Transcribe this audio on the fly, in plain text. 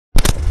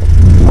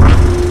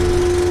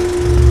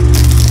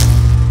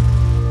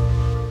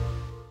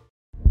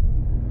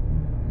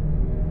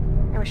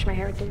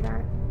do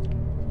that.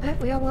 But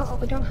we all want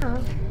what we don't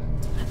have.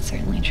 That's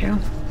certainly true.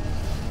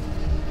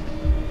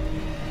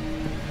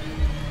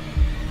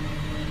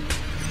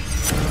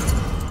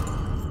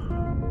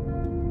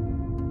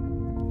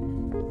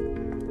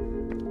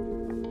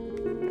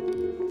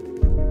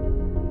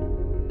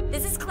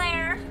 This is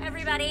Claire,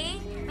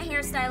 everybody. My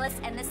hairstylist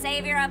and the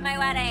savior of my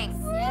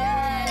wedding.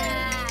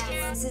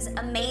 Yes! This is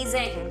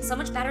amazing. So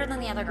much better than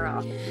the other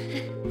girl.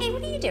 Hey,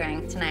 what are you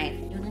doing tonight?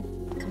 You wanna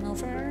come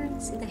over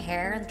and see the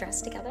hair and the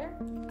dress together?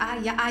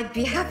 Yeah, I'd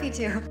be happy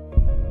to.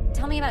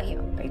 Tell me about you.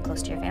 Are you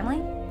close to your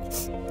family?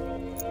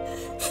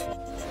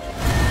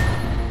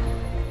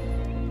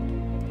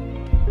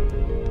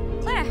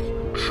 Claire,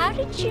 how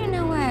did you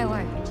know where I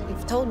worked?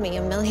 You've told me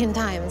a million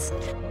times.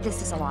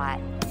 This is a lot.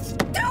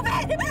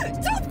 Stupid!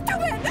 So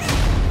stupid!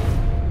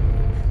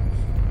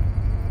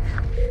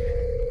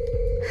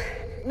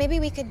 Maybe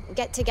we could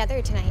get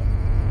together tonight.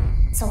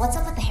 So what's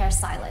up with the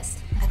hairstylist?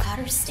 I caught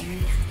her staring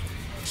at me.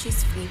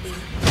 She's creepy.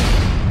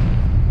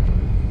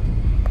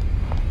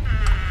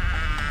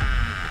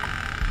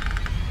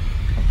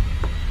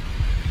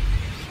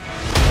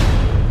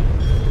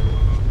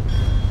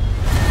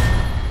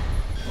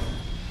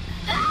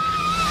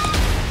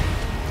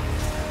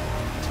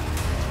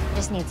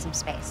 Just need some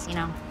space, you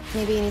know?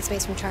 Maybe you need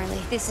space from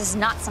Charlie. This is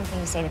not something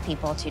you say to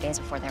people 2 days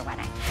before their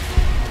wedding.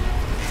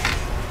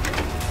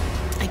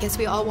 I guess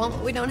we all want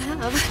what we don't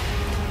have.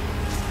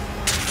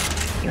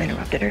 You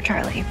interrupted her,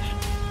 Charlie.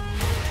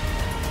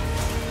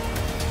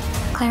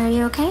 Claire, are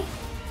you okay?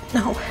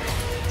 No.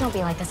 Don't be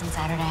like this on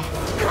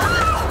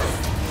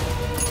Saturday.